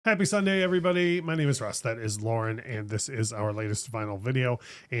Happy Sunday, everybody. My name is Russ. That is Lauren, and this is our latest vinyl video.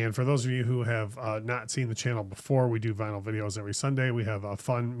 And for those of you who have not seen the channel before, we do vinyl videos every Sunday. We have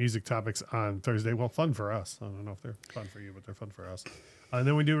fun music topics on Thursday. Well, fun for us. I don't know if they're fun for you, but they're fun for us. And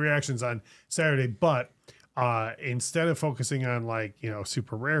then we do reactions on Saturday. But instead of focusing on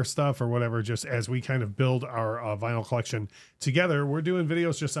super rare stuff or whatever, just as we kind of build our vinyl collection together, we're doing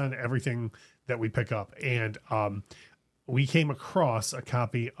videos just on everything that we pick up. And we came across a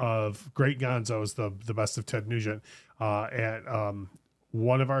copy of Great Gonzos, the best of Ted Nugent, at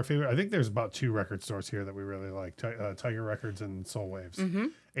one of our favorite. I think there's about two record stores here that we really like, Tiger Records and Soul Waves.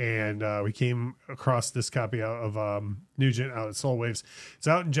 And we came across this copy out of Nugent out at Soul Waves. It's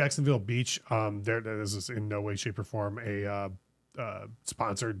out in Jacksonville Beach. This is in no way, shape, or form a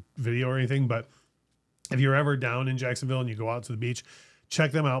sponsored video or anything, but if you're ever down in Jacksonville and you go out to the beach,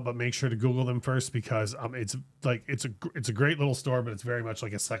 check them out, but make sure to Google them first because it's a great little store, but it's very much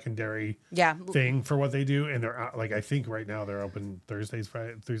like a secondary thing for what they do. And they're I think right now they're open Thursdays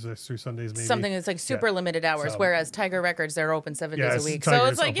through Sundays, maybe something that's like super limited hours. Whereas Tiger Records, they're open 7 days a week. Tiger's so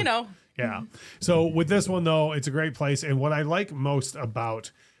it's like open. Yeah. So with this one though, it's a great place. And what I like most about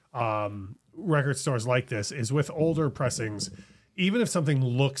record stores like this is with older pressings, even if something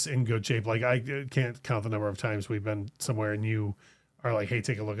looks in good shape, like I can't count the number of times we've been somewhere and you are like, hey,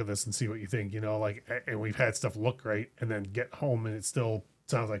 take a look at this and see what you think, and we've had stuff look great and then get home and it still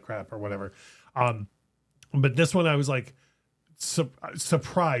sounds like crap or whatever. But this one, I was like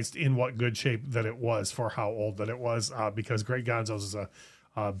surprised in what good shape that it was for how old that it was, because Great Gonzos is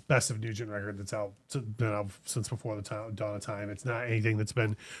a best of Nugent record that's been out since before the dawn of time. It's not anything that's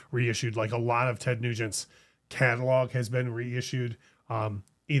been reissued. Like a lot of Ted Nugent's catalog has been reissued,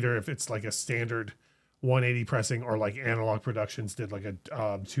 either if it's like a standard 180 pressing or like Analog Productions did like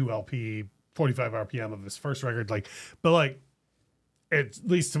a 2 LP 45 RPM of his first record, but at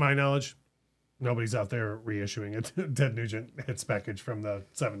least to my knowledge, nobody's out there reissuing a Ted Nugent hits package from the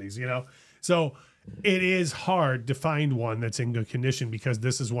 70s, so it is hard to find one that's in good condition because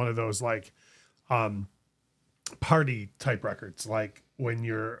this is one of those party type records. Like when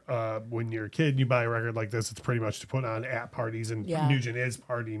you're a kid and you buy a record like this, it's pretty much to put on at parties, and Nugent is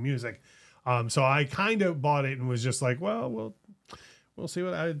party music. So I kind of bought it and was just like, well, we'll see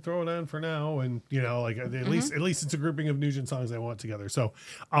what I'd throw it on for now. And, at least it's a grouping of Nugent songs I want together. So,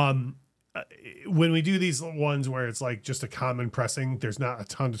 when we do these ones where it's like just a common pressing, there's not a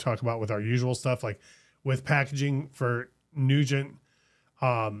ton to talk about with our usual stuff. Like with packaging for Nugent,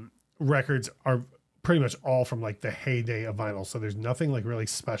 records are pretty much all from like the heyday of vinyl. So there's nothing like really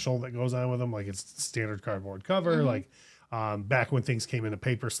special that goes on with them. Like it's standard cardboard cover, back when things came in a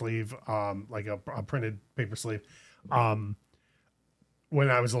paper sleeve, like a printed paper sleeve. When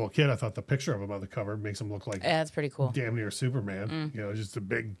I was a little kid, I thought the picture of him on the cover makes him look like that's pretty cool, damn near Superman. Just a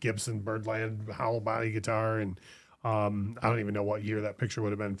big Gibson Birdland hollow body guitar, and I don't even know what year that picture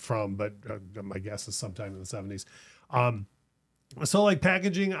would have been from, but my guess is sometime in the 70s. So like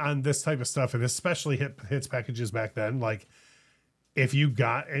packaging on this type of stuff, and especially hits packages back then, like, if you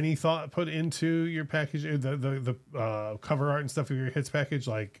got any thought put into your package, the cover art and stuff of your hits package,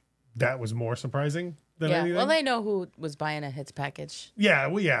 like that was more surprising than anything. Well, they know who was buying a hits package. Yeah,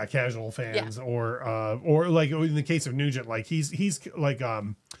 well, casual fans, or like in the case of Nugent, like he's like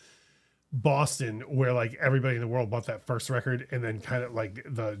Boston, where like everybody in the world bought that first record, and then kind of like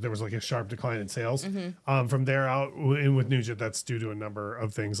there was like a sharp decline in sales. From there out, and with Nugent, that's due to a number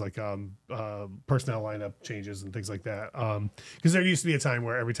of things like personnel lineup changes and things like that. Because there used to be a time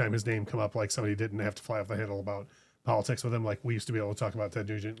where every time his name come up, like somebody didn't have to fly off the handle about politics with him. Like we used to be able to talk about Ted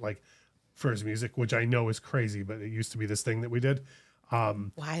Nugent like for his music, which I know is crazy, but it used to be this thing that we did.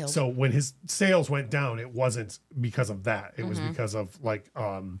 Wild. So when his sales went down, it wasn't because of that. It was because of like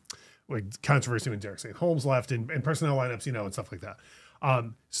controversy when Derek St. Holmes left and personnel lineups, and stuff like that.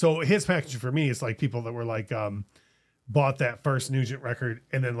 So his package for me is like people that were like bought that first Nugent record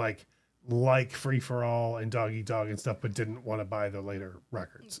and then like Free for All and Dog Eat Dog and stuff, but didn't want to buy the later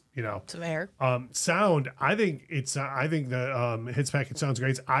records. It's fair. Sound, I think the hits package sounds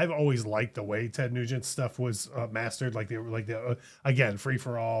great. I've always liked the way Ted Nugent's stuff was mastered, like the again, Free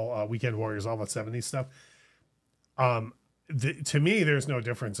for All, Weekend Warriors, all that 70s stuff. To me, there's no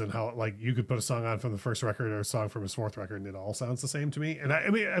difference in how like you could put a song on from the first record or a song from his fourth record and it all sounds the same to me. And I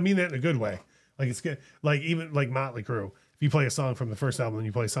mean that in a good way. Like it's good. Like even like Motley Crue, if you play a song from the first album and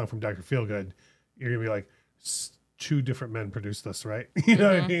you play a song from Dr. Feelgood, you're gonna be like, two different men produced this, right? You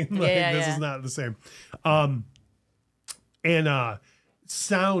know what I mean? Like this is not the same. And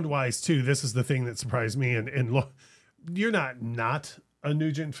sound wise too, this is the thing that surprised me. And look, you're not a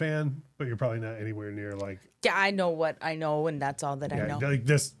Nugent fan, but you're probably not anywhere near like Yeah, I know what I know, and that's all that I know. Like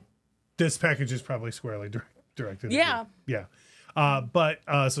this package is probably squarely directed. Yeah. At you. Yeah. But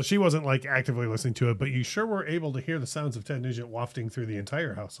so she wasn't like actively listening to it, but you sure were able to hear the sounds of Ted Nugent wafting through the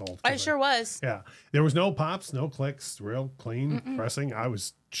entire household. I sure was. Yeah. There was no pops, no clicks, real clean pressing. I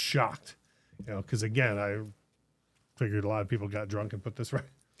was shocked, because again, I figured a lot of people got drunk and put this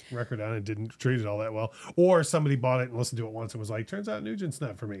record on and didn't treat it all that well. Or somebody bought it and listened to it once and was like, turns out Nugent's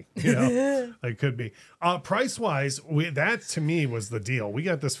not for me. Like could be. Price wise, that to me was the deal. We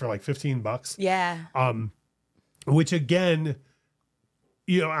got this for like $15. Yeah. Which again,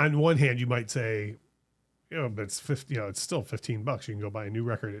 on one hand, you might say, but it's it's still $15. You can go buy a new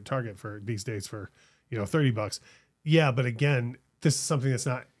record at Target for these days for, $30. Yeah, but again, this is something that's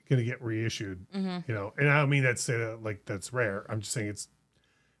not going to get reissued. And I don't mean that to say that like that's rare. I'm just saying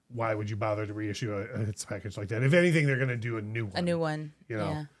why would you bother to reissue a hits package like that? If anything, they're going to do a new one. A new one.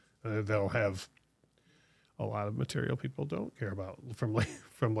 That'll have a lot of material people don't care about from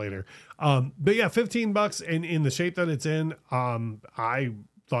later. But yeah, $15 and in the shape that it's in, I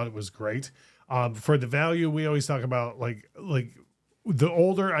thought it was great. For the value, we always talk about like the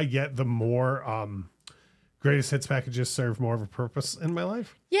older I get, the more greatest hits packages serve more of a purpose in my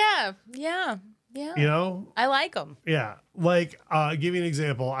life. Yeah. I like them. Yeah. Like, give you an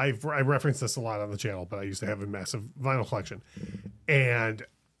example. I reference this a lot on the channel, but I used to have a massive vinyl collection, and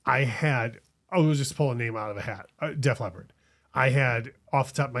we'll just pull a name out of a hat. Def Leppard. I had,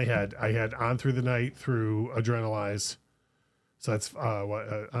 off the top of my head, On Through the Night through Adrenalize. So that's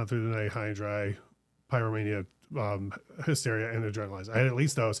On Through the Night, High and Dry, Pyromania, Hysteria, and Adrenalize. I had at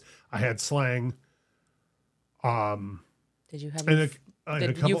least those. I had Slang. Did you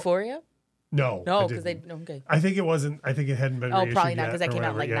have Euphoria? No, because okay. I think it wasn't. I think it hadn't been. Oh, probably not, because that came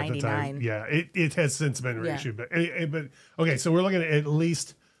out like 99. Yeah, it has since been reissued. But okay, so we're looking at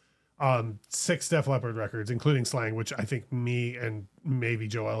least 6 Def Leppard records, including Slang, which I think me and maybe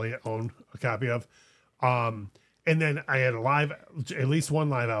Joe Elliott own a copy of. And then I had at least one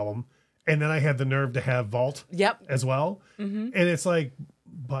live album, and then I had the nerve to have Vault. Yep. As well, and it's like,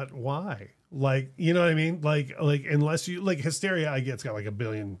 but why? Like, you know what I mean? Like unless you like Hysteria, I get it's got like a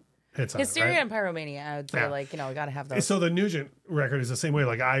billion hits on it, Hysteria right? and Pyromania, I would say, we got to have those. So the Nugent record is the same way.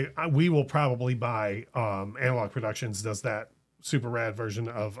 Like we will probably buy, Analog Productions does that super rad version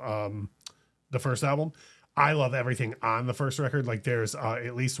of the first album. I love everything on the first record. Like there's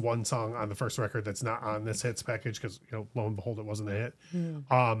at least one song on the first record that's not on this hits package because, lo and behold, it wasn't a hit.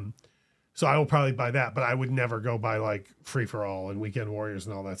 So I will probably buy that, but I would never go buy like Free for All and Weekend Warriors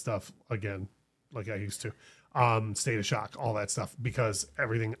and all that stuff again, like I used to. State of Shock, all that stuff, because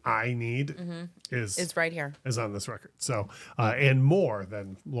everything I need is right here, is on this record. So and more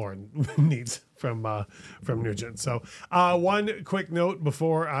than Lauren needs from Nugent. So one quick note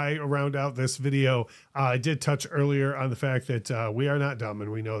before I round out this video, I did touch earlier on the fact that we are not dumb,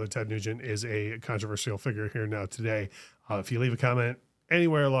 and we know that Ted Nugent is a controversial figure here now today. If you leave a comment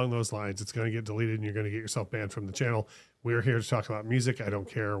anywhere along those lines, it's going to get deleted and you're going to get yourself banned from the channel. We're here to talk about music. I don't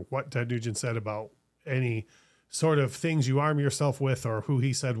care what Ted Nugent said about any sort of things you arm yourself with or who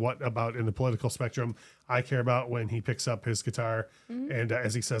he said what about in the political spectrum. I care about when he picks up his guitar. And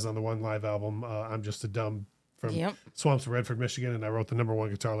as he says on the one live album, I'm just a dumb from Swamps of Redford, Michigan, and I wrote the #1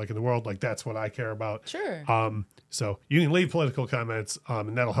 guitar lick in the world. Like, that's what I care about. Sure. So you can leave political comments,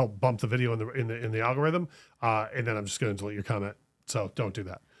 and that'll help bump the video in the algorithm. And then I'm just going to delete your comment. So don't do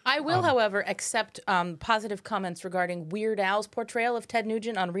that. I will, however, accept positive comments regarding Weird Al's portrayal of Ted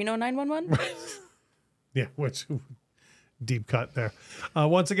Nugent on Reno 911. Yeah, which deep cut there.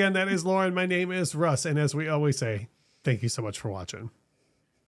 Once again, that is Lauren. My name is Russ. And as we always say, thank you so much for watching.